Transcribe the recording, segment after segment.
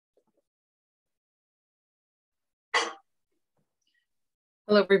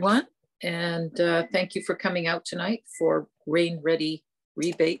Hello, everyone, and thank you for coming out tonight for Rain Ready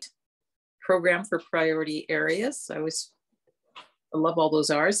Rebate Program for priority areas. I love all those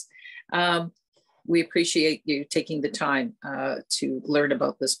R's. We appreciate you taking the time to learn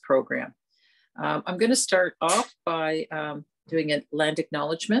about this program. I'm going to start off by doing a land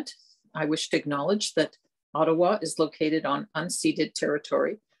acknowledgement. I wish to acknowledge that Ottawa is located on unceded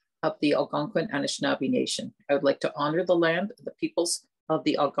territory of the Algonquin Anishinaabe Nation. I would like to honor the land, the peoples of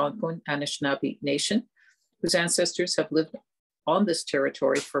the Algonquin Anishinaabe Nation, whose ancestors have lived on this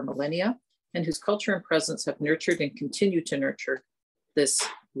territory for millennia and whose culture and presence have nurtured and continue to nurture this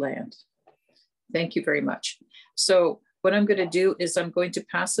land. Thank you very much. So what I'm going to do is I'm going to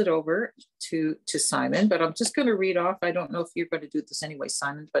pass it over to Simon, but I'm just going to read off. I don't know if you're going to do this anyway,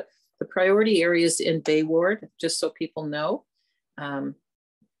 Simon, but the priority areas in Bay Ward, just so people know,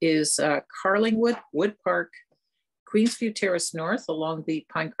 is Carlingwood, Wood Park, Queensview Terrace North along the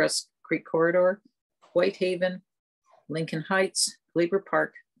Pinecrest Creek Corridor, Whitehaven, Lincoln Heights, Glaber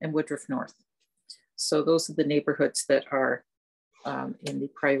Park, and Woodruff North. So those are the neighborhoods that are in the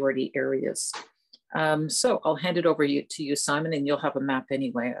priority areas. So I'll hand it over to you, Simon, and you'll have a map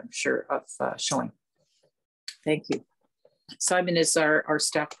anyway, I'm sure, of showing. Thank you. Simon is our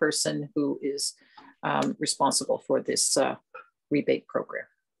staff person who is responsible for this rebate program.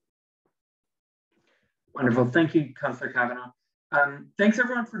 Wonderful. Thank you, Councillor Kavanagh. Thanks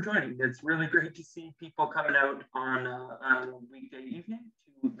everyone for joining. It's really great to see people coming out on a weekday evening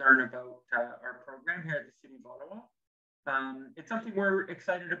to learn about our program here at the City of Ottawa. It's something we're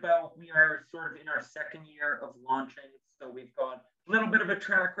excited about. We are sort of in our second year of launching, so we've got a little bit of a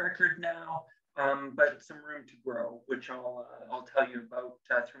track record now, but some room to grow, which I'll tell you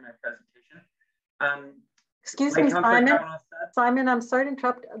about through my presentation. Excuse me, Simon. Simon, I'm sorry to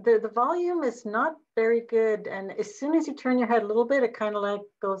interrupt. The volume is not very good, and as soon as you turn your head a little bit, it kind of like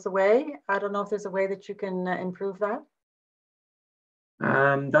goes away. I don't know if there's a way that you can improve that.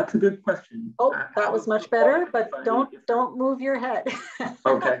 That's a good question. Oh, that was much better, but don't move your head.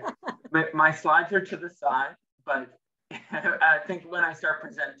 Okay, my slides are to the side, but I think when I start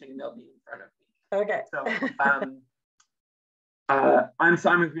presenting, they'll be in front of me. Okay. So, I'm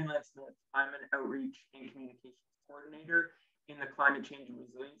Simon Greenland-Smith. I'm an outreach and communications coordinator in the climate change and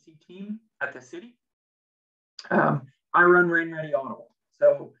resiliency team at the city. I run Rain Ready Ottawa.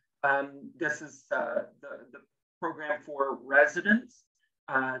 So this is the program for residents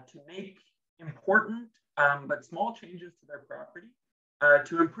to make important but small changes to their property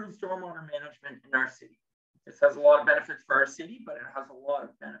to improve stormwater management in our city. This has a lot of benefits for our city, but it has a lot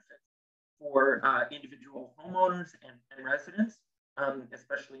of benefits for individual homeowners and residents,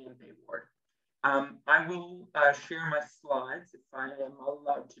 especially in Bay Ward. I will share my slides if I am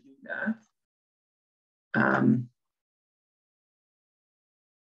allowed to do that.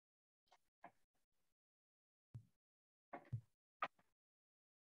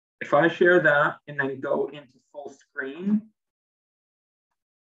 If I share that and then go into full screen,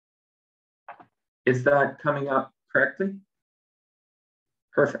 is that coming up correctly?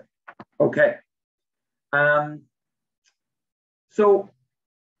 Perfect. Okay. So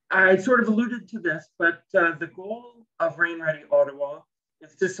I sort of alluded to this, but the goal of Rain Ready Ottawa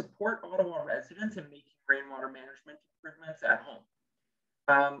is to support Ottawa residents in making rainwater management improvements at home.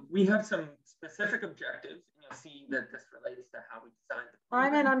 We have some specific objectives, and you'll see that this relates to how we designed the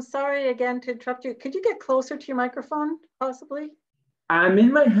program. Simon, I'm sorry again to interrupt you. Could you get closer to your microphone, possibly? I'm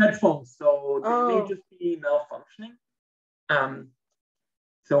in my headphones, so they may just be malfunctioning.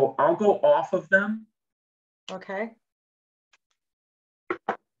 So I'll go off of them. Okay.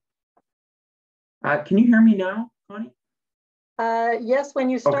 Can you hear me now, Connie? Yes, when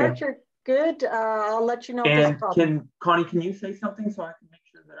you start, you're good. I'll let you know. And Connie, can you say something so I can make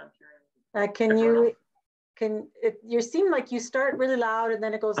sure that I'm hearing? You seem like you start really loud and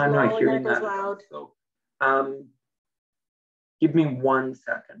then it goes low and then it goes loud. So, give me 1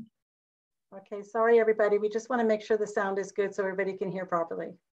 second. Okay, sorry everybody. We just want to make sure the sound is good so everybody can hear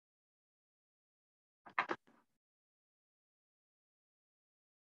properly.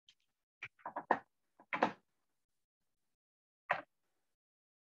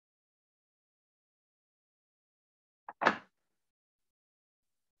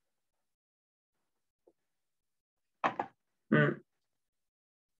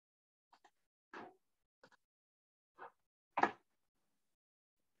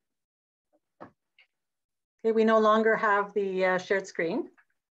 Okay, we no longer have the shared screen.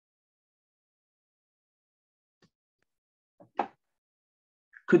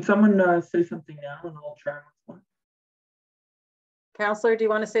 Could someone say something now and I'll try one? Councillor, do you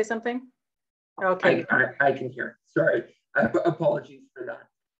want to say something? Okay. I can hear. Sorry. Apologies for that.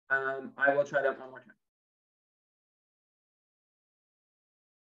 I will try that one more time.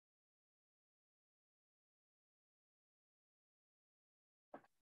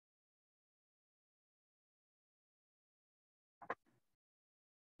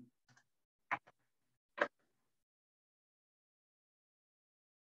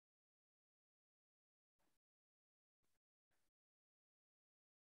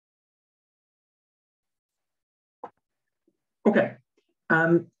 Okay,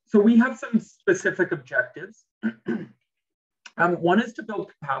 so we have some specific objectives. One is to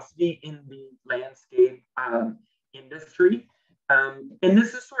build capacity in the landscape industry. And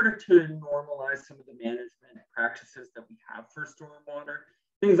this is sort of to normalize some of the management practices that we have for stormwater,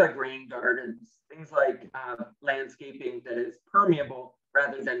 things like rain gardens, things like landscaping that is permeable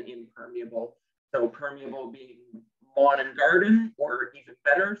rather than impermeable. So permeable being lawn and garden, or even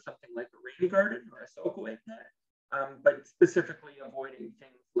better, something like a rain garden or a soakaway pit, but specifically avoiding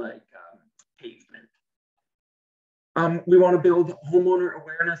things like pavement. We want to build homeowner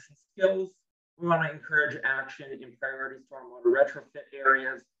awareness and skills. We want to encourage action in priority stormwater retrofit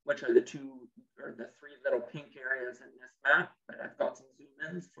areas, which are the three little pink areas in this map, but I've got some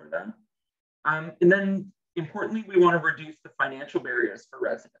zoom ins for that. And then importantly, we want to reduce the financial barriers for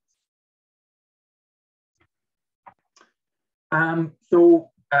residents.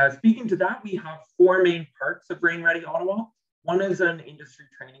 Speaking to that, we have four main parts of Rain Ready Ottawa. One is an industry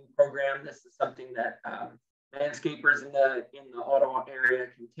training program. This is something that landscapers in the Ottawa area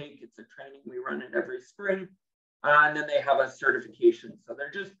can take. It's a training, we run it every spring. And then they have a certification. So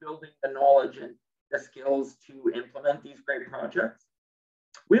they're just building the knowledge and the skills to implement these great projects.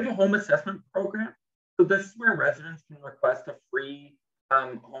 We have a home assessment program. So this is where residents can request a free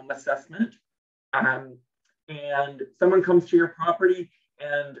home assessment. And someone comes to your property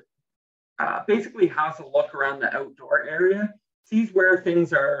and basically has a look around the outdoor area, sees where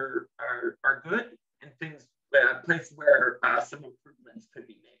things are good and things, places where some improvements could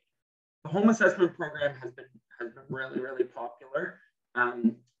be made. The home assessment program has been really, really popular,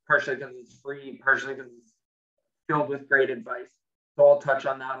 partially because it's free, partially because it's filled with great advice. So I'll touch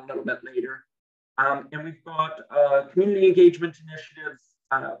on that a little bit later. And we've got community engagement initiatives.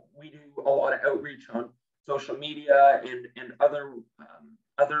 We do a lot of outreach on social media and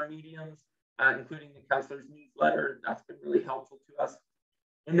other mediums, including the councillor's newsletter. That's been really helpful to us.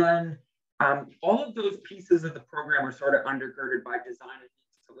 And then all of those pieces of the program are sort of undergirded by design and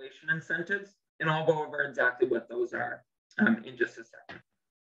installation incentives. And I'll go over exactly what those are in just a second.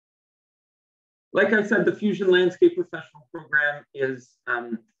 Like I said, the Fusion Landscape Professional Program is,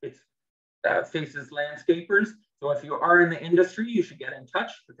 faces landscapers. So if you are in the industry, you should get in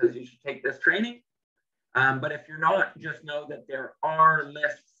touch because you should take this training. But if you're not, just know that there are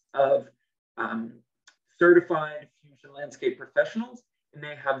lists of certified Fusion landscape professionals, and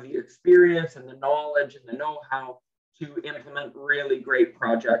they have the experience and the knowledge and the know-how to implement really great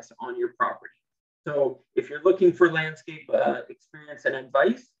projects on your property. So if you're looking for landscape experience and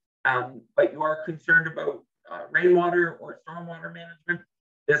advice, but you are concerned about rainwater or stormwater management,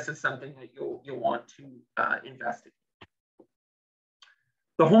 this is something that you'll want to investigate.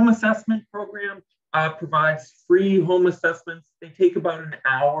 The home assessment program provides free home assessments. They take about an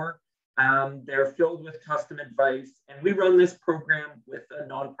hour. They're filled with custom advice. And we run this program with a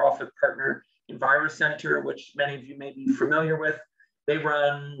nonprofit partner, EnviroCenter, which many of you may be familiar with. They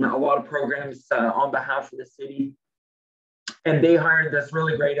run a lot of programs on behalf of the city. And they hired this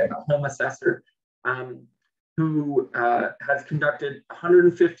really great home assessor who has conducted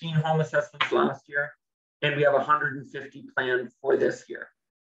 115 home assessments last year. And we have 150 planned for this year.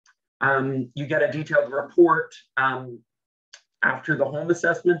 You get a detailed report after the home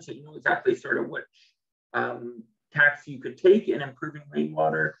assessment, so you know exactly sort of which tax you could take in improving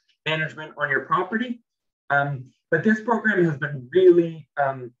rainwater management on your property. But this program has been really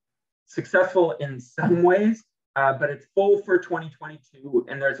successful in some ways, but it's full for 2022,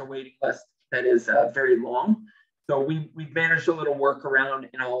 and there's a waiting list that is very long. So we've managed a little workaround,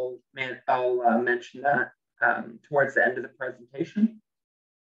 and I'll mention that towards the end of the presentation.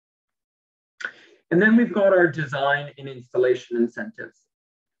 And then we've got our design and installation incentives.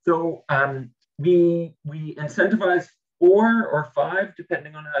 So we incentivize 4 or 5,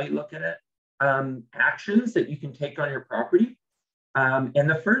 depending on how you look at it, actions that you can take on your property. And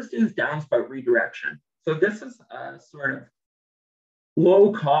the first is downspout redirection. So this is a sort of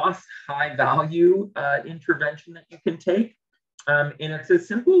low cost, high value intervention that you can take. And it's as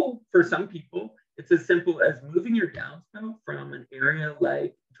simple, for some people, it's as simple as moving your downspout from an area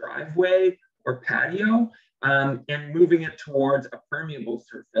like driveway or patio and moving it towards a permeable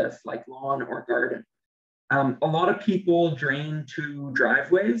surface like lawn or garden. A lot of people drain to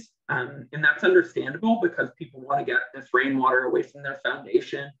driveways, and that's understandable because people want to get this rainwater away from their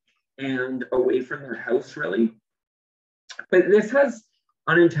foundation and away from their house, really. But this has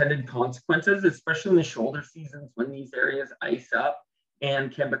unintended consequences, especially in the shoulder seasons when these areas ice up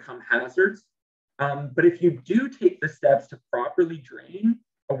and can become hazards. But if you do take the steps to properly drain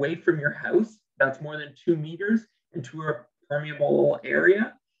away from your house, that's more than 2 meters into a permeable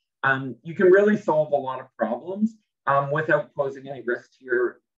area, you can really solve a lot of problems without posing any risk to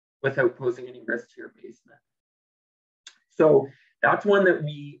your basement. So that's one that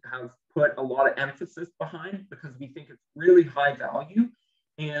we have put a lot of emphasis behind because we think it's really high value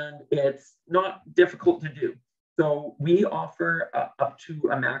and it's not difficult to do. So we offer up to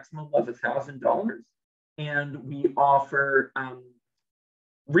a maximum of $1,000, and we offer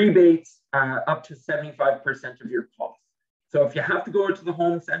rebates up to 75% of your cost. So if you have to go to the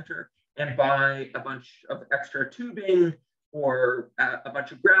home center and buy a bunch of extra tubing or a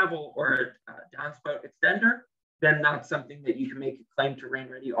bunch of gravel or a downspout extender, then that's something that you can make a claim to Rain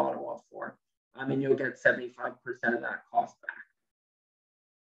Ready Ottawa for, and you'll get 75% of that cost back.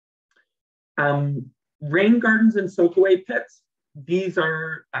 Rain gardens and soakaway pits, these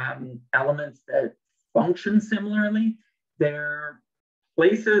are elements that function similarly. They're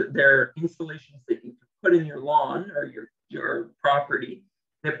places, they're installations that you can put in your lawn or your property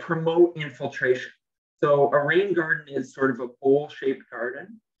that promote infiltration. So a rain garden is sort of a bowl-shaped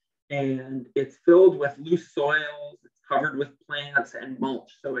garden, and it's filled with loose soils, it's covered with plants and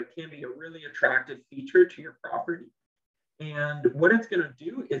mulch. So it can be a really attractive feature to your property. And what it's going to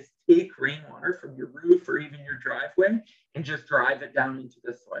do is take rainwater from your roof or even your driveway and just drive it down into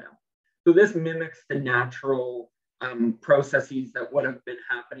the soil. So this mimics the natural processes that would have been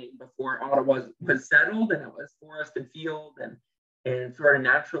happening before Ottawa was settled and it was forest and field and sort of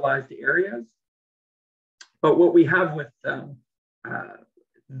naturalized areas. But what we have with the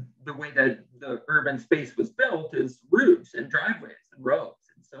way that the urban space was built is roofs and driveways and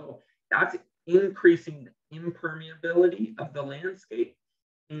roads. And so that's increasing the impermeability of the landscape.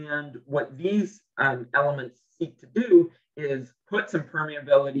 And what these elements seek to do is put some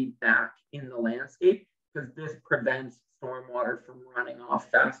permeability back in the landscape, because this prevents stormwater from running off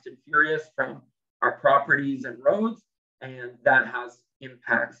fast and furious from our properties and roads. And that has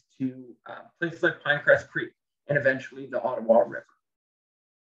impacts to places like Pinecrest Creek and eventually the Ottawa River.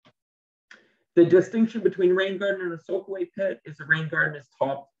 The distinction between rain garden and a soakaway pit is a rain garden is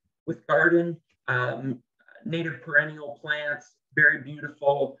topped with garden, native perennial plants, very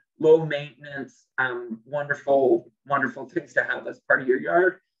beautiful, low maintenance, wonderful things to have as part of your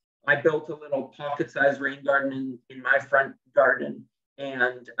yard. I built a little pocket-sized rain garden in my front garden,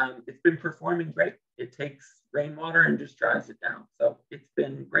 and it's been performing great. It takes rainwater and just drives it down. So it's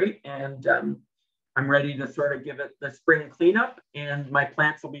been great, and I'm ready to sort of give it the spring cleanup, and my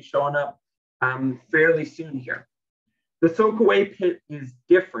plants will be showing up fairly soon here. The soakaway pit is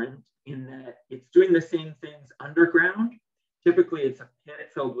different in that it's doing the same things underground. Typically, it's a pit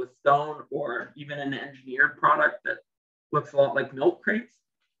filled with stone or even an engineered product that looks a lot like milk crates.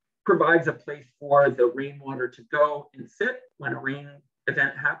 Provides a place for the rainwater to go and sit when a rain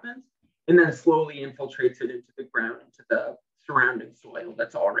event happens, and then slowly infiltrates it into the ground, into the surrounding soil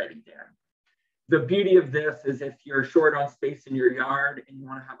that's already there. The beauty of this is if you're short on space in your yard and you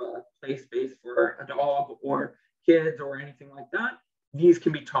want to have a play space for a dog or kids or anything like that, these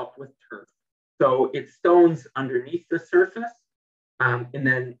can be topped with turf. So it's stones underneath the surface, and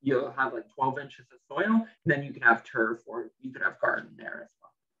then you'll have like 12 inches of soil, and then you can have turf or you could have garden there as well.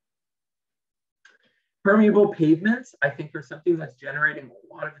 Permeable pavements, I think, are something that's generating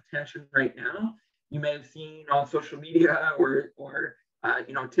a lot of attention right now. You may have seen on social media or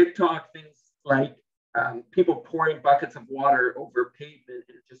TikTok, things like people pouring buckets of water over pavement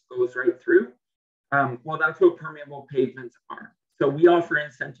and it just goes right through. Well, that's what permeable pavements are. So we offer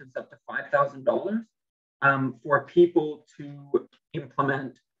incentives up to $5,000 for people to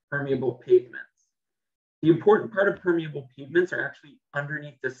implement permeable pavements. The important part of permeable pavements are actually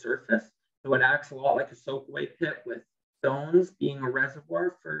underneath the surface. So it acts a lot like a soakaway pit, with stones being a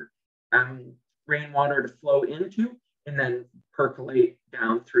reservoir for rainwater to flow into and then percolate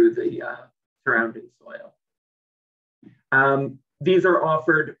down through the surrounding soil. These are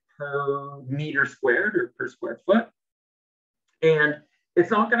offered per meter squared or per square foot. And it's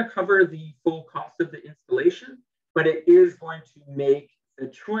not going to cover the full cost of the installation, but it is going to make the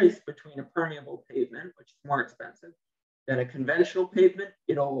choice between a permeable pavement, which is more expensive, than a conventional pavement.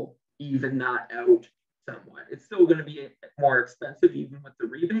 It'll even that out somewhat. It's still going to be more expensive even with the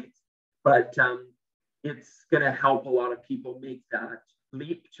rebates, but it's going to help a lot of people make that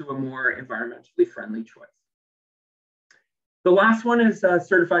leap to a more environmentally friendly choice. The last one is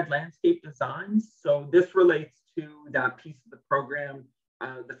certified landscape designs. So this relates to that piece of the program,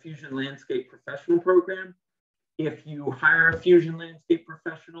 the Fusion Landscape Professional Program. If you hire a Fusion Landscape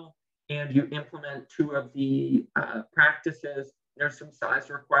Professional and you implement 2 of the practices, there's some size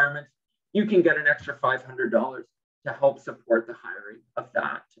requirements, you can get an extra $500 to help support the hiring of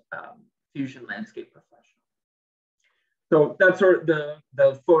that Fusion Landscape Professional. So that's sort of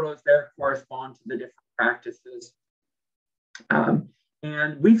the photos there correspond to the different practices.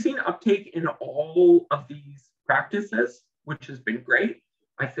 And we've seen uptake in all of these practices, which has been great.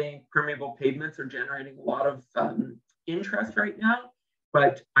 I think permeable pavements are generating a lot of interest right now,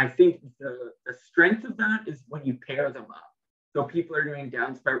 but I think the strength of that is when you pair them up. So people are doing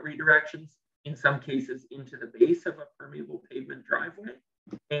downspout redirections, in some cases into the base of a permeable pavement driveway.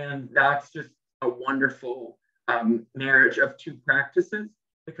 And that's just a wonderful marriage of 2 practices,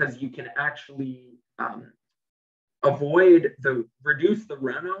 because you can actually reduce the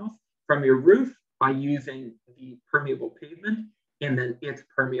runoff from your roof by using the permeable pavement, and then it's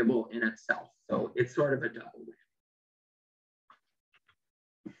permeable in itself. So it's sort of a double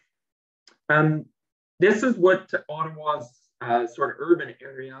win. This is what Ottawa's sort of urban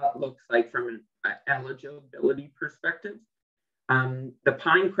area looks like from an eligibility perspective. The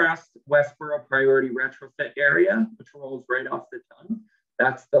Pinecrest Westboro Priority Retrofit Area, which rolls right off the tongue,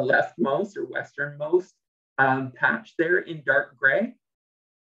 that's the leftmost or westernmost patch there in dark gray.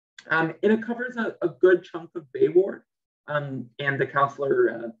 And it covers a good chunk of Bay Ward. And the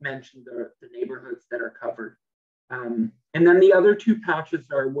councillor mentioned the neighborhoods that are covered. And then the other 2 patches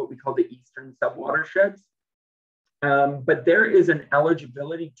are what we call the eastern subwatersheds. But there is an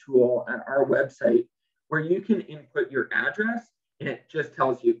eligibility tool at our website where you can input your address, and it just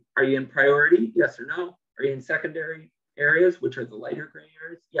tells you, are you in priority? Yes or no. Are you in secondary areas, which are the lighter gray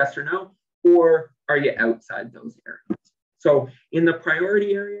areas? Yes or no. Or are you outside those areas? So in the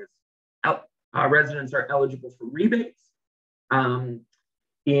priority areas, residents are eligible for rebates and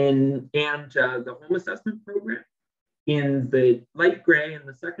the home assessment program. In the light gray and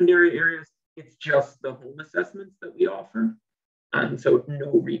the secondary areas, it's just the home assessments that we offer. So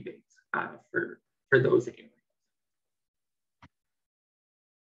no rebates for those areas.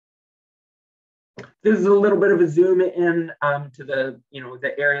 This is a little bit of a zoom in to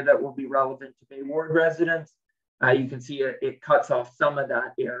the area that will be relevant to Bay Ward residents. You can see it cuts off some of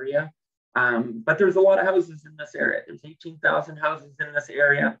that area, but there's a lot of houses in this area. There's 18,000 houses in this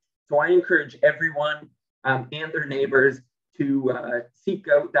area. So I encourage everyone and their neighbors to seek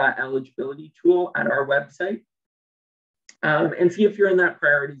out that eligibility tool at our website and see if you're in that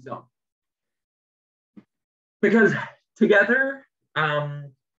priority zone. Because together,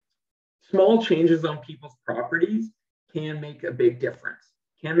 small changes on people's properties can make a big difference.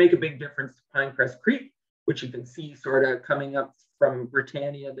 Can make a big difference to Pinecrest Creek, which you can see sort of coming up from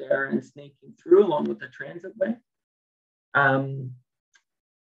Britannia there and snaking through along with the transit way.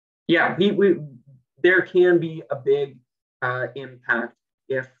 Yeah, there can be a big impact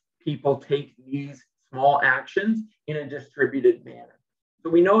if people take these small actions in a distributed manner. So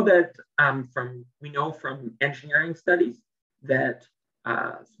we know that from engineering studies that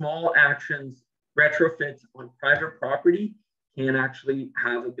small actions, retrofits on private property can actually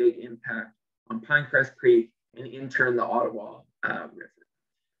have a big impact on Pinecrest Creek and in turn the Ottawa River.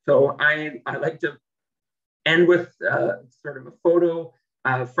 So I like to end with sort of a photo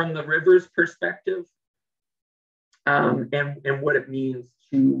from the river's perspective and what it means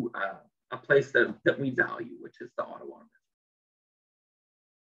to a place that we value, which is the Ottawa River.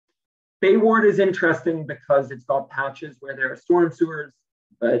 Bay Ward is interesting because it's got patches where there are storm sewers,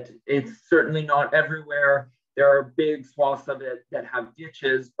 but it's certainly not everywhere. There are big swaths of it that have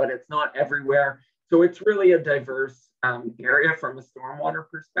ditches, but it's not everywhere. So it's really a diverse area from a stormwater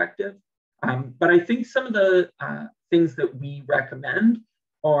perspective. But I think some of the things that we recommend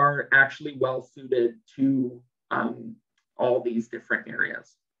are actually well suited to all these different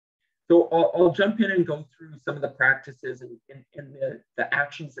areas. So I'll jump in and go through some of the practices and the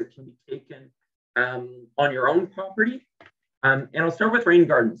actions that can be taken on your own property. And I'll start with rain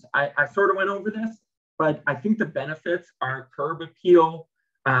gardens. I sort of went over this, but I think the benefits are curb appeal.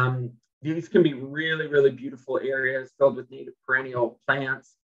 These can be really, really beautiful areas filled with native perennial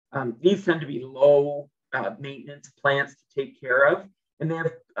plants. These tend to be low maintenance plants to take care of. And they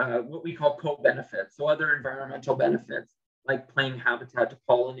have what we call co-benefits, so other environmental benefits like plant habitat to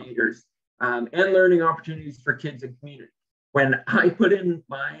pollinators and learning opportunities for kids and community. When I put in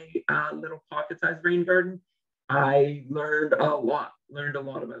my little pocket-sized rain garden, I learned a lot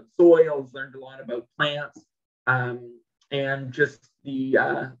about soils, learned a lot about plants, and just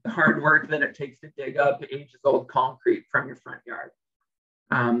the hard work that it takes to dig up ages-old concrete from your front yard.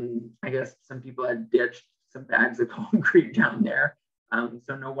 I guess some people had ditched some bags of concrete down there.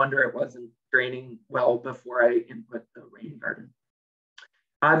 So no wonder it wasn't draining well before I input the rain garden.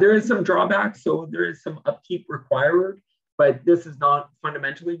 There is some drawbacks, so there is some upkeep required, but this is not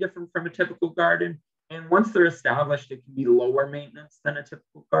fundamentally different from a typical garden. And once they're established, it can be lower maintenance than a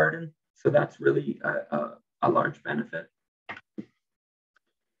typical garden. So that's really a large benefit.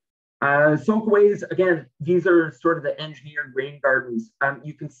 Soakaways, again, these are sort of the engineered rain gardens.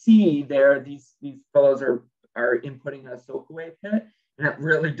 You can see there, these fellows are inputting a soakaway pit, and it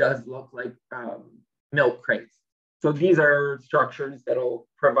really does look like milk crates. So these are structures that'll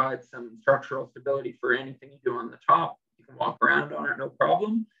provide some structural stability for anything you do on the top. You can walk around on it, no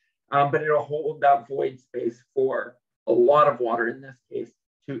problem, but it'll hold that void space for a lot of water in this case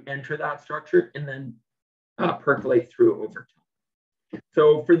to enter that structure and then percolate through over time.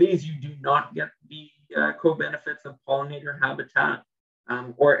 So for these, you do not get the co-benefits of pollinator habitat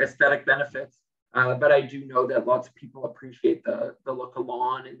or aesthetic benefits, but I do know that lots of people appreciate the look of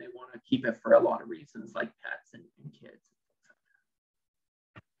lawn and they want to keep it for a lot of reasons like pets and kids.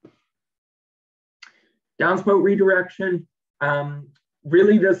 Downspout redirection.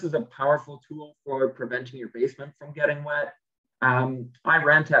 Really, this is a powerful tool for preventing your basement from getting wet. I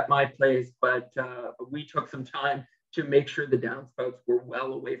rent at my place, but we took some time to make sure the downspouts were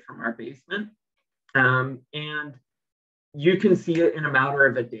well away from our basement. And you can see it in a matter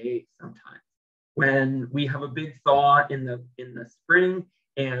of a day sometimes. When we have a big thaw in the spring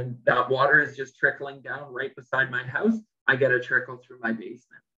and that water is just trickling down right beside my house, I get a trickle through my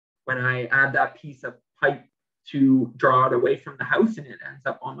basement. When I add that piece of pipe to draw it away from the house and it ends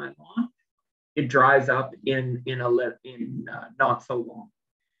up on my lawn, it dries up in not so long.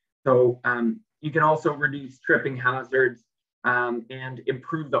 So you can also reduce tripping hazards and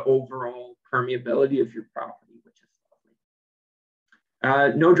improve the overall permeability of your property, which is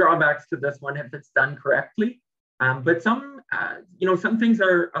lovely. No drawbacks to this one if it's done correctly, but some things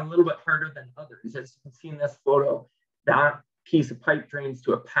are a little bit harder than others. As you can see in this photo, that piece of pipe drains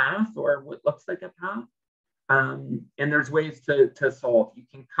to a path or what looks like a path. And there's ways to solve. You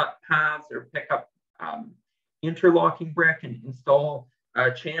can cut paths or pick up interlocking brick and install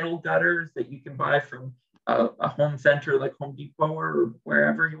channel gutters that you can buy from a home center like Home Depot or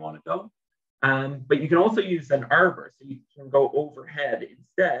wherever you want to go. But you can also use an arbor, so you can go overhead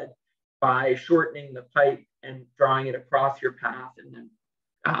instead by shortening the pipe and drawing it across your path and then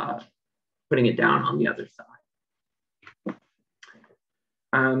putting it down on the other side.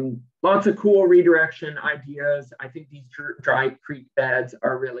 Lots of cool redirection ideas. I think these dry creek beds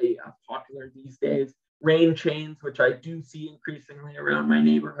are really popular these days. Rain chains, which I do see increasingly around my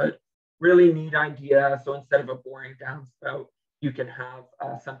neighborhood, really neat idea. So instead of a boring downspout, you can have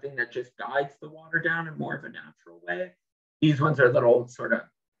something that just guides the water down in more of a natural way. These ones are little sort of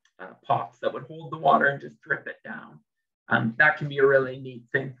pots that would hold the water and just drip it down. That can be a really neat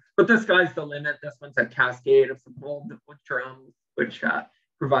thing. But the sky's the limit. This one's a cascade of some old wood drums, which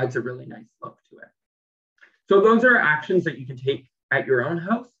provides a really nice look to it. So those are actions that you can take at your own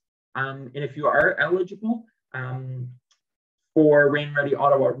house. And if you are eligible for Rain Ready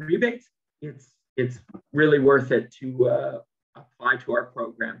Ottawa rebates, it's really worth it to apply to our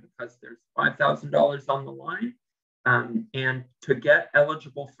program because there's $5,000 on the line. And to get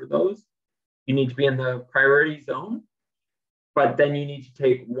eligible for those, you need to be in the priority zone, but then you need to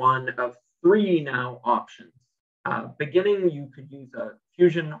take one of 3 now options. Beginning, you could use a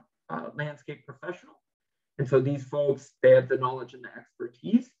Fusion landscape professional. And so these folks, they have the knowledge and the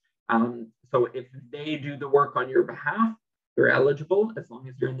expertise. So if they do the work on your behalf, you're eligible as long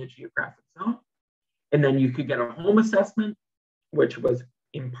as you're in the geographic zone. And then you could get a home assessment, which was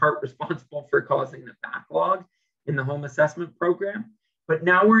in part responsible for causing the backlog in the home assessment program. But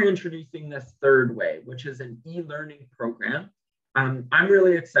now we're introducing this third way, which is an e-learning program. I'm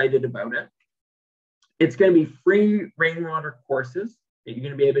really excited about it. It's going to be free rainwater courses that you're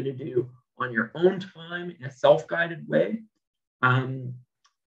going to be able to do on your own time in a self-guided way.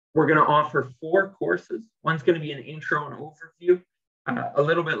 We're going to offer 4 courses. One's going to be an intro and overview, a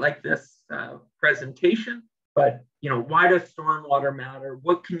little bit like this presentation, but why does stormwater matter?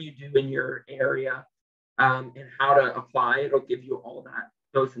 What can you do in your area and how to apply it? It'll give you all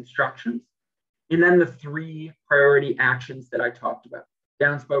those instructions. And then the 3 priority actions that I talked about,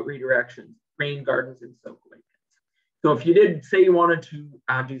 downspout redirections, rain gardens, and soakaway pits. So if you did say you wanted to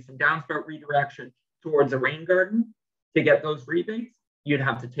do some downspout redirection towards a rain garden to get those rebates, you'd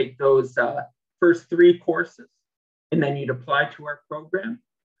have to take those first 3 courses and then you'd apply to our program.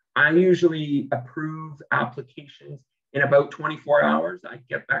 I usually approve applications in about 24 hours. I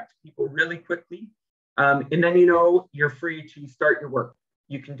get back to people really quickly. And then, you know, you're free to start your work.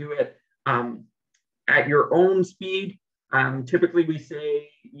 You can do it at your own speed. Typically, we say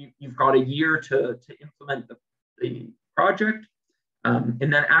you've got a year to implement the project. And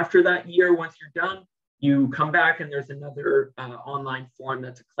then after that year, once you're done, you come back and there's another online form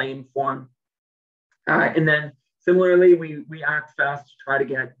that's a claim form. And then similarly, we act fast to try to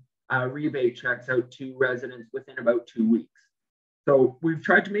get rebate checks out to residents within about 2 weeks. So we've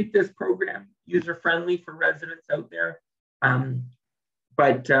tried to make this program user-friendly for residents out there.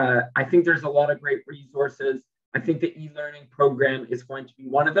 But I think there's a lot of great resources. I think the e-learning program is going to be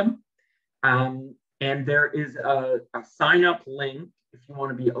one of them. And there is a sign-up link if you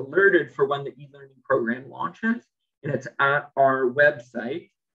want to be alerted for when the e-learning program launches. And it's at our website,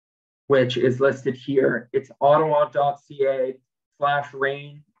 which is listed here. It's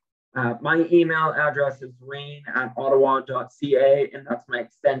ottawa.ca/rain. My email address is rain@ottawa.ca, and that's my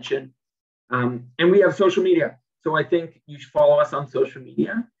extension. And we have social media. So I think you should follow us on social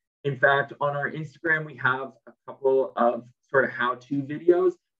media. In fact, on our Instagram, we have a couple of sort of how-to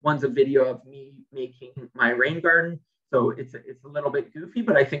videos. One's a video of me making my rain garden. So it's a little bit goofy,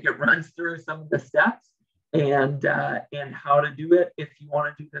 but I think it runs through some of the steps and how to do it if you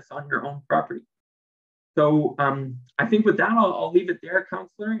want to do this on your own property. So I think with that, I'll leave it there,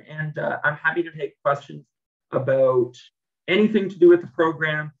 Councillor, and I'm happy to take questions about anything to do with the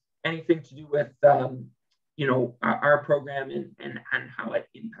program, anything to do with you know, our program and how it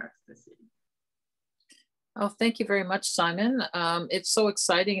impacts the city. Oh, thank you very much, Simon. It's so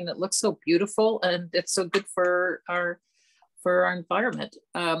exciting and it looks so beautiful and it's so good for our environment.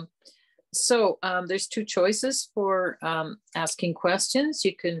 So there's two choices for asking questions.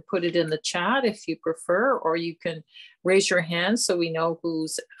 You can put it in the chat if you prefer, or you can raise your hand so we know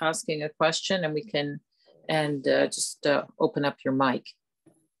who's asking a question and we can just open up your mic.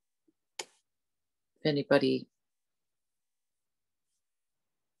 If anybody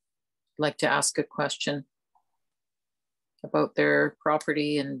like to ask a question about their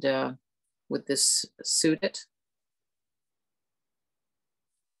property and would this suit it?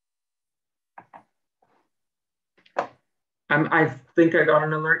 I think I got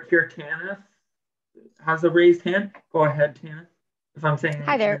an alert here. Tanith has a raised hand. Go ahead, Tanith. If I'm saying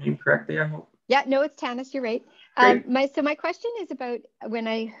your name correctly, I hope. Yeah, no, it's Tanith. You're right. My question is about when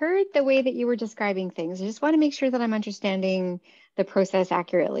I heard the way that you were describing things. I just want to make sure that I'm understanding the process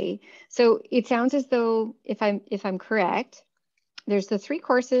accurately. So it sounds as though, if I'm correct, there's the 3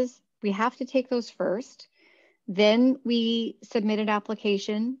 courses. We have to take those first. Then we submit an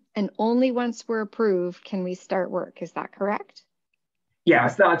application, and only once we're approved can we start work. Is that correct?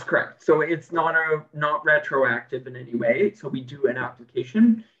 Yes, that's correct. So it's not retroactive in any way. So we do an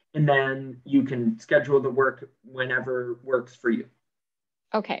application, and then you can schedule the work whenever works for you.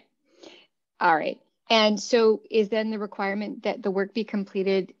 Okay. All right. And so is then the requirement that the work be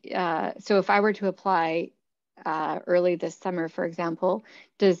completed? So if I were to apply early this summer, for example,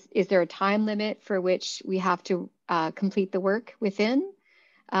 is there a time limit for which we have to complete the work within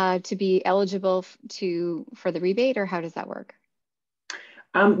to be eligible for the rebate, or how does that work?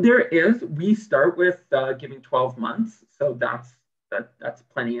 There is. We start with giving 12 months, so that's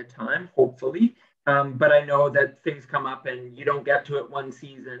plenty of time, hopefully. But I know that things come up and you don't get to it one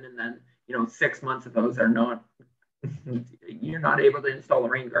season, and then 6 months of those are not. You're not able to install a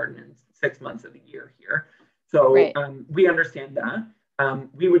rain garden in 6 months of the year here. So right. We understand that.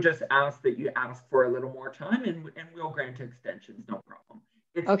 We would just ask that you ask for a little more time, and we'll grant extensions, no problem.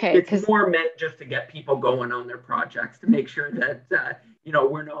 It's more meant just to get people going on their projects, to make sure that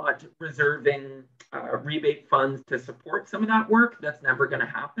we're not reserving rebate funds to support some of that work. That's never going to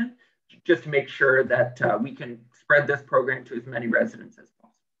happen. Just to make sure that we can spread this program to as many residents as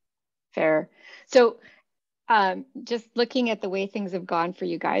possible. Fair. So just looking at the way things have gone for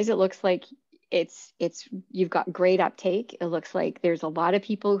you guys, it looks like you've got great uptake. It looks like there's a lot of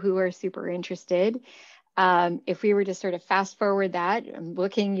people who are super interested. If we were to sort of fast forward that, I'm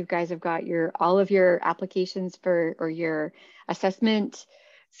looking, you guys have got all of your applications or your assessment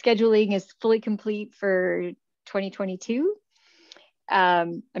scheduling is fully complete for 2022.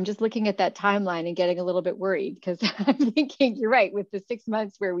 I'm just looking at that timeline and getting a little bit worried, because I'm thinking you're right, with the 6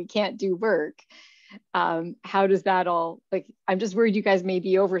 months where we can't do work. How does that all, I'm just worried you guys may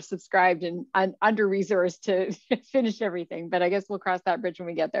be oversubscribed and under-resourced to finish everything, but I guess we'll cross that bridge when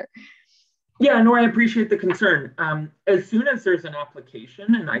we get there. Yeah, no, I appreciate the concern. As soon as there's an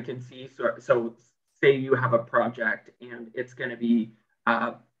application and I can see, so say you have a project and it's going to be,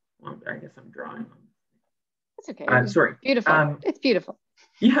 well, I guess I'm drawing. That's okay. Sorry. Beautiful. It's beautiful.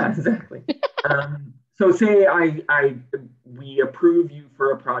 Yeah, exactly. So say we approve you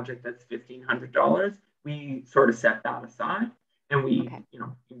for a project that's $1,500. We sort of set that aside, and we,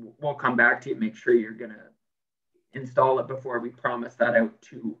 we'll come back to you, make sure you're going to install it before we promise that out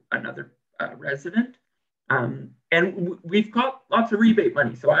to another resident. And we've got lots of rebate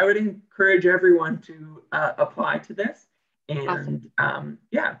money, so I would encourage everyone to apply to this. And awesome.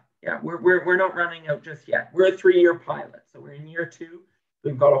 Yeah, we're not running out just yet. We're a 3-year pilot, so we're in year 2.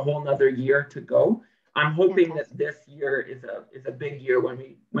 We've got a whole nother year to go. I'm hoping Fantastic. That this year is a big year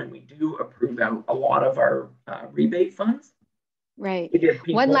when we do approve out a lot of our rebate funds. Right. To give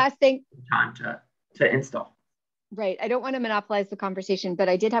people one last thing. Time to install. Right. I don't want to monopolize the conversation, but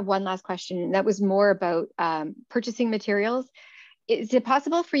I did have one last question, and that was more about purchasing materials. Is it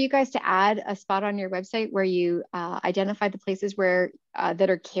possible for you guys to add a spot on your website where you identify the places where that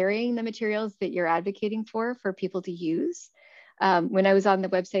are carrying the materials that you're advocating for people to use? When I was on the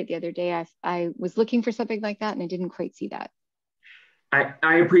website the other day, I was looking for something like that, and I didn't quite see that.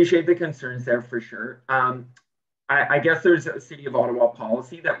 I appreciate the concerns there for sure. I guess there's a City of Ottawa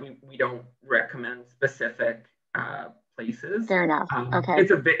policy that we don't recommend specific places. Fair enough. Okay.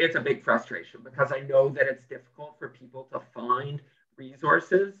 It's a big frustration because I know that it's difficult for people to find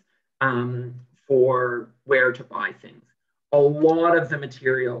resources for where to buy things. A lot of the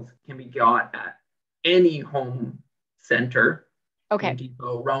materials can be got at any home center, okay,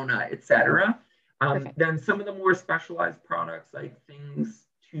 Depot, Rona, etc. Then some of the more specialized products, like things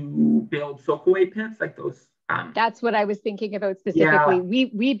to build soak-away pits, like those. That's what I was thinking about specifically. Yeah.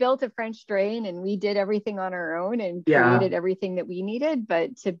 We built a French drain and we did everything on our own and created everything that we needed.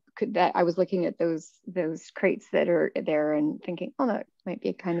 But I was looking at those crates that are there and thinking, oh, that might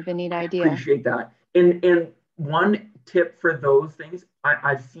be kind of a neat idea. Appreciate that. And one tip for those things,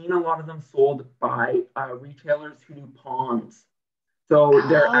 I've seen a lot of them sold by retailers who do ponds. So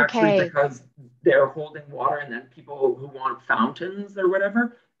they're actually, because they're holding water, and then people who want fountains or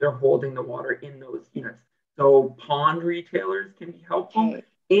whatever, they're holding the water in those units. So pond retailers can be helpful,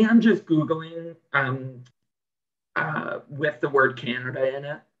 and just Googling with the word Canada in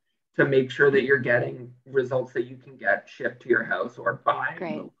it to make sure that you're getting results that you can get shipped to your house or buy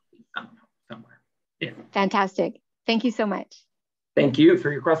somewhere. Yeah. Fantastic. Thank you so much. Thank you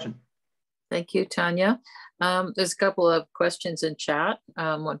for your question. Thank you, Tanya. There's a couple of questions in chat.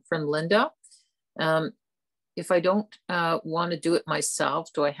 One from Linda. If I don't want to do it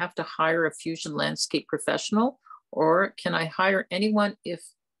myself, do I have to hire a fusion landscape professional, or can I hire anyone if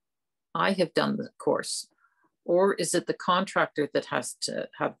I have done the course? Or is it the contractor that has to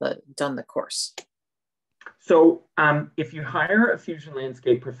have done the course? So if you hire a fusion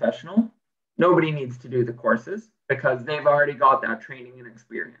landscape professional, nobody needs to do the courses because they've already got that training and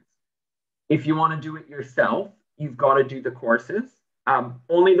experience. If you want to do it yourself, you've got to do the courses,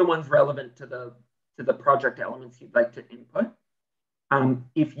 only the ones relevant to the project elements you'd like to input.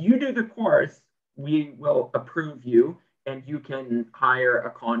 If you do the course, we will approve you, and you can hire a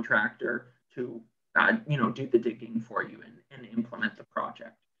contractor to do the digging for you and implement the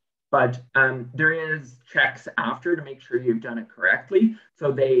project. But there is checks after to make sure you've done it correctly.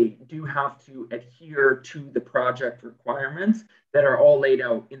 So they do have to adhere to the project requirements that are all laid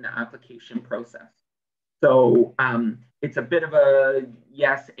out in the application process. So it's a bit of a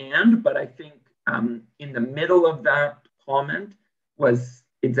yes and, but I think in the middle of that comment was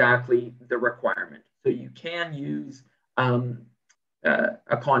exactly the requirement. So you can use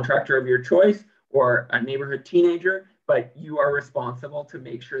a contractor of your choice or a neighborhood teenager, but you are responsible to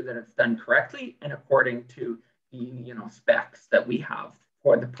make sure that it's done correctly and according to the specs that we have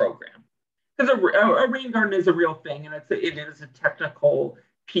for the program. Because a rain garden is a real thing, and it is a technical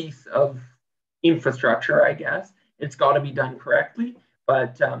piece of infrastructure, I guess. It's got to be done correctly,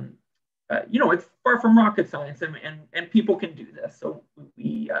 but it's far from rocket science, and people can do this. So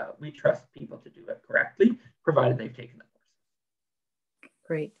we trust people to do it correctly, provided they've taken the course.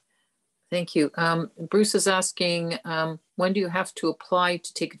 Great. Thank you. Bruce is asking, when do you have to apply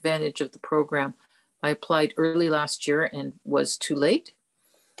to take advantage of the program? I applied early last year and was too late.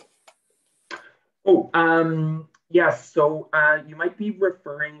 Yes. So you might be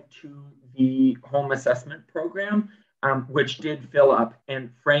referring to the home assessment program, which did fill up.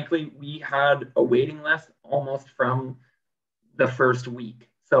 And frankly, we had a waiting list almost from the first week.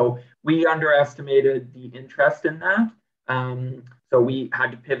 So we underestimated the interest in that. So we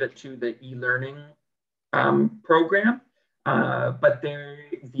had to pivot to the e-learning program, but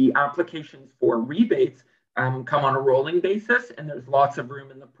the applications for rebates come on a rolling basis, and there's lots of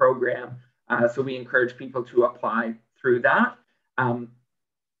room in the program. So we encourage people to apply through that.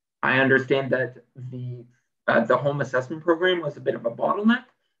 I understand that the home assessment program was a bit of a bottleneck,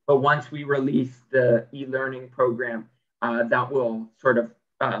 But once we release the e-learning program, that will sort of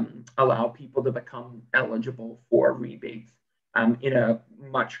allow people to become eligible for rebates in a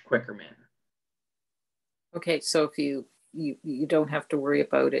much quicker manner. Okay, so if you don't have to worry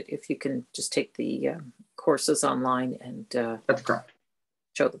about it if you can just take the courses online and that's correct.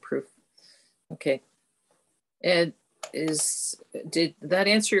 Show the proof. Okay. And did that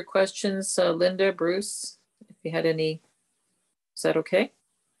answer your questions, Linda, Bruce? If you had any, is that okay?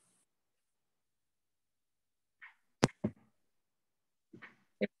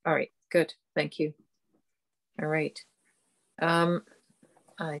 All right, good, thank you. All right.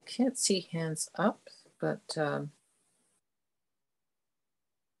 I can't see hands up, but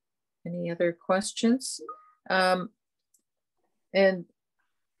any other questions? I'm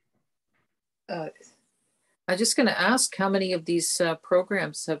just going to ask, how many of these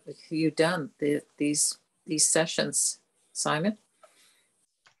programs have you done, these sessions, Simon?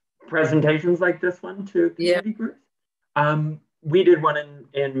 Presentations like this one to community groups? We did one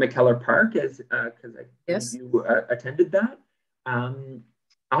in McKellar Park, as because you attended that.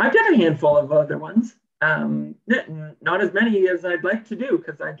 I've done a handful of other ones. Not as many as I'd like to do,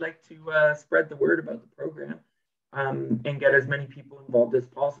 because I'd like to spread the word about the program and get as many people involved as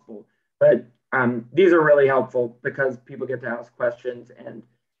possible. But these are really helpful because people get to ask questions,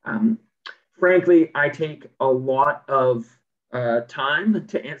 and frankly, I take a lot of time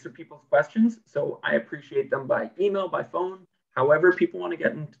to answer people's questions. So I appreciate them by email, by phone, however people want to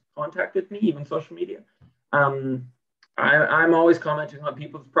get in contact with me, even social media. I'm always commenting on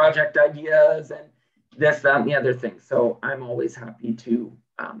people's project ideas and this, that, and the other thing. So I'm always happy to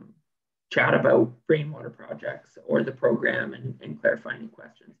chat about rainwater projects or the program and clarify any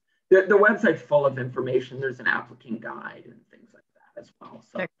questions. The website's full of information. There's an applicant guide and things like that as well.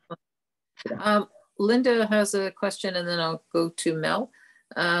 So, yeah. Linda has a question, and then I'll go to Mel.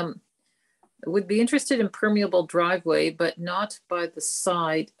 Would be interested in permeable driveway, but not by the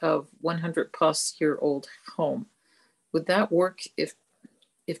side of 100+ year old home. Would that work if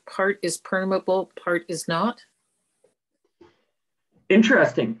part is permeable, part is not?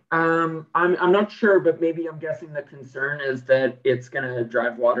 Interesting. I'm not sure, but maybe I'm guessing the concern is that it's going to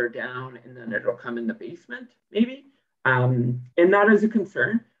drive water down and then it'll come in the basement, maybe. And that is a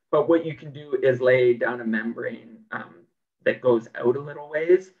concern. But what you can do is lay down a membrane that goes out a little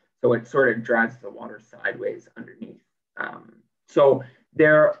ways, so it sort of drives the water sideways underneath. So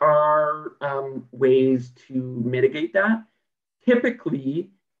there are ways to mitigate that.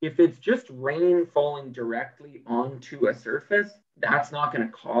 Typically, if it's just rain falling directly onto a surface, that's not going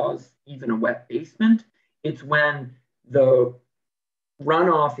to cause even a wet basement. It's when the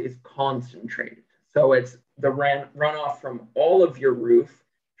runoff is concentrated. So it's the runoff from all of your roof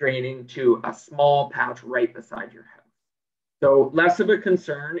draining to a small patch right beside your house. So less of a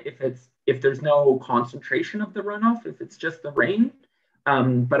concern if there's no concentration of the runoff, if it's just the rain.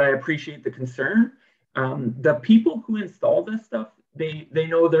 But I appreciate the concern. The people who install this stuff, they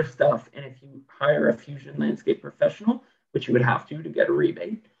know their stuff. And if you hire a Fusion landscape professional, which you would have to get a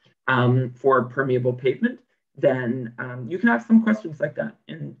rebate for permeable pavement, then you can ask some questions like that,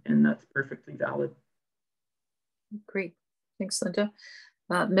 and that's perfectly valid. Great, thanks, Linda.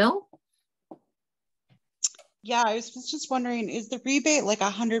 Mel? Yeah, I was just wondering, is the rebate like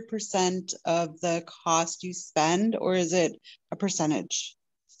 100% of the cost you spend, or is it a percentage?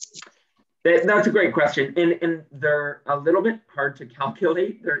 That's a great question, and they're a little bit hard to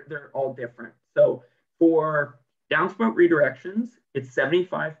calculate. They're all different. So for downspout redirections, it's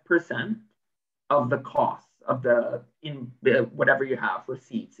 75% of the cost of the whatever you have,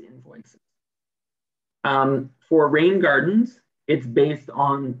 receipts, invoices. For rain gardens, it's based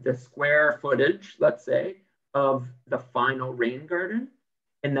on the square footage, let's say, of the final rain garden,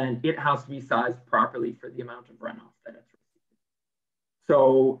 and then it has to be sized properly for the amount of runoff that it's receiving.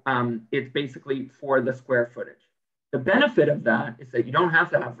 So it's basically for the square footage. The benefit of that is that you don't have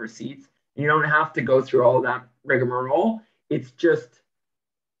to have receipts. You don't have to go through all of that rigmarole. It's just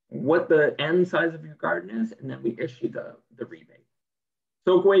what the end size of your garden is, and then we issue the rebate.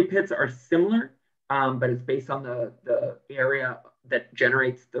 Soakaway pits are similar, but it's based on the area that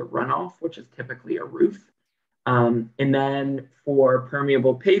generates the runoff, which is typically a roof. And then for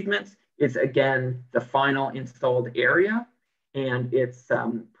permeable pavements, it's again the final installed area, and it's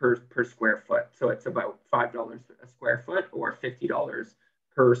per square foot. So it's about $5 a square foot or $50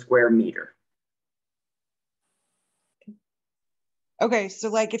 per square meter. Okay, so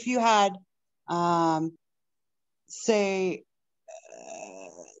like if you had, say,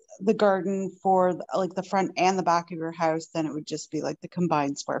 the garden for like the front and the back of your house, then it would just be like the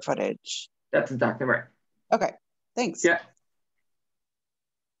combined square footage. That's exactly right. Okay, thanks. Yeah.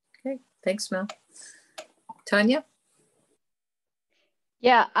 Thanks, Mel. Tanya?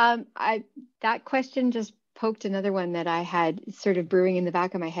 Yeah, that question just poked another one that I had sort of brewing in the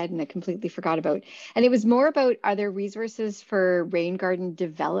back of my head and I completely forgot about. And it was more about, are there resources for rain garden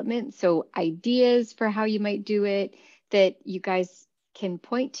development? So ideas for how you might do it that you guys can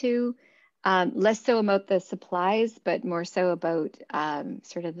point to, less so about the supplies, but more so about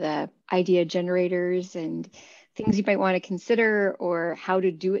sort of the idea generators and things you might want to consider, or how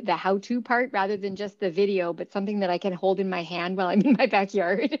to do it, the how-to part, rather than just the video, but something that I can hold in my hand while I'm in my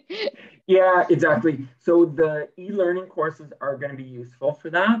backyard. Yeah, exactly. So the e-learning courses are going to be useful for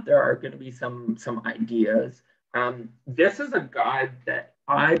that. There are going to be some ideas. This is a guide that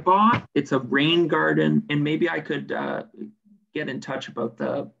I bought. It's a rain garden, and maybe I could get in touch about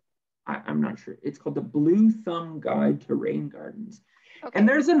I'm not sure. It's called the Blue Thumb Guide to Rain Gardens. Okay. And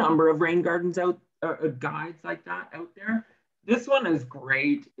there's a number of rain gardens guides like that out there. This one is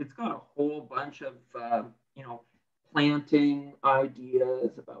great. It's got a whole bunch of, planting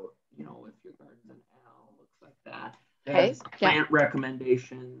ideas about, if your garden's an L, looks like that. There's plant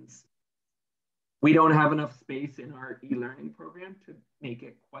recommendations. We don't have enough space in our e-learning program to make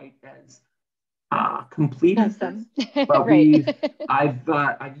it quite as complete as this. But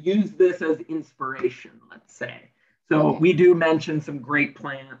I've used this as inspiration, let's say. So we do mention some great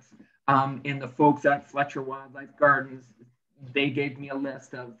plants. In the folks at Fletcher Wildlife Gardens, they gave me a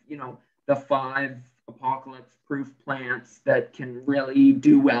list of, the 5 apocalypse-proof plants that can really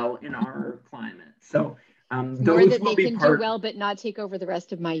do well in our climate. So more that they can do well, but not take over the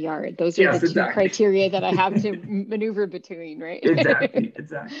rest of my yard. Those are the 2 criteria that I have to maneuver between, right? Exactly.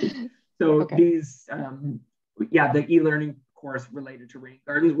 So these, the e-learning course related to rain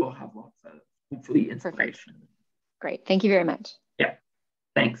gardens will have lots of, hopefully, inspiration. Perfect. Great. Thank you very much. Yeah.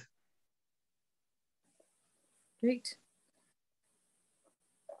 Thanks. Great.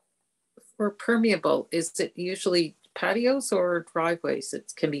 For permeable, is it usually patios or driveways?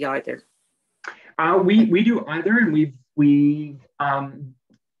 It can be either. We do either, and we've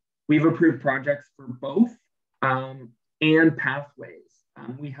approved projects for both and pathways.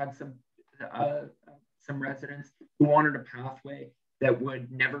 We had some residents who wanted a pathway that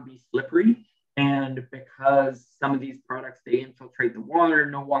would never be slippery, and because some of these products, they infiltrate the water,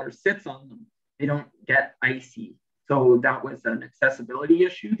 no water sits on them, they don't get icy. So that was an accessibility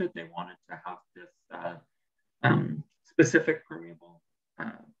issue that they wanted to have this specific permeable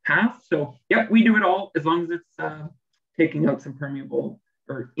path. So yeah, we do it all as long as it's taking out some permeable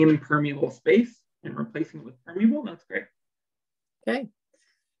or impermeable space and replacing it with permeable. That's great. Okay,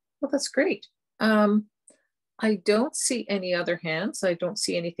 well, that's great. I don't see any other hands. I don't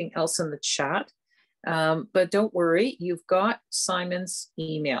see anything else in the chat, but don't worry, you've got Simon's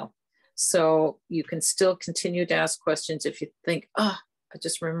email. So you can still continue to ask questions if you think, I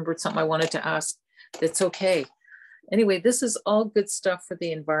just remembered something I wanted to ask. That's okay. Anyway, this is all good stuff for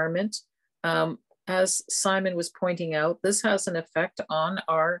the environment. As Simon was pointing out, this has an effect on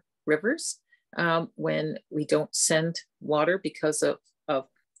our rivers when we don't send water because of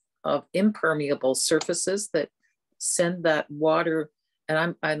impermeable surfaces that send that water.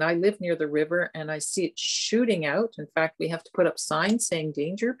 And I live near the river and I see it shooting out. In fact, we have to put up signs saying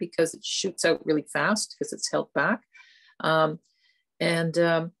danger because it shoots out really fast because it's held back.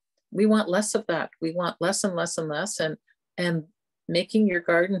 We want less of that. We want less and less and less. And making your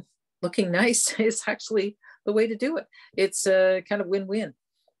garden looking nice is actually the way to do it. It's a kind of win-win.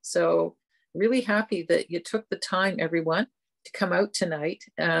 So really happy that you took the time, everyone, to come out tonight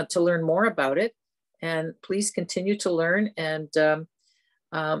to learn more about it. And please continue to learn. And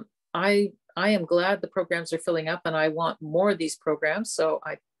I am glad the programs are filling up and I want more of these programs. So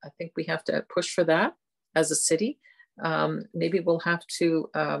I think we have to push for that as a city. Maybe we'll have to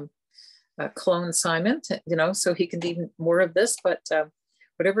clone Simon, so he can do more of this, but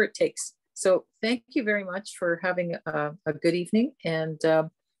whatever it takes. So thank you very much for having a good evening and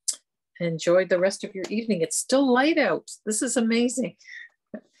enjoy the rest of your evening. It's still light out. This is amazing.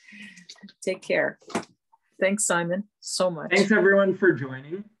 Take care. Thanks, Simon, so much. Thanks, everyone, for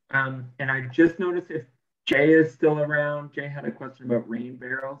joining. And I just noticed if Jay is still around, Jay had a question about rain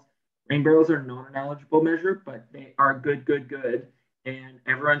barrels. Rain barrels are not an eligible measure, but they are good. And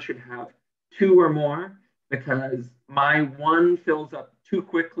everyone should have 2 or more because my one fills up too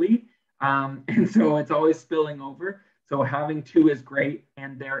quickly. And so it's always spilling over. So having 2 is great.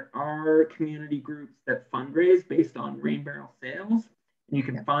 And there are community groups that fundraise based on rain barrel sales. And you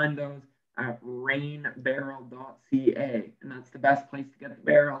can find those at rainbarrel.ca. And that's the best place to get the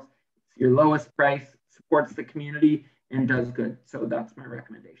barrels. It's your lowest price, supports the community, and does good. So that's my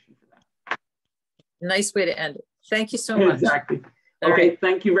recommendation for that. Nice way to end it. Thank you so much. Exactly. Okay,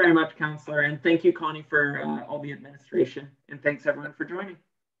 thank you very much, Councillor. And thank you, Connie, for all the administration. And thanks everyone for joining.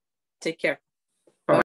 Take care.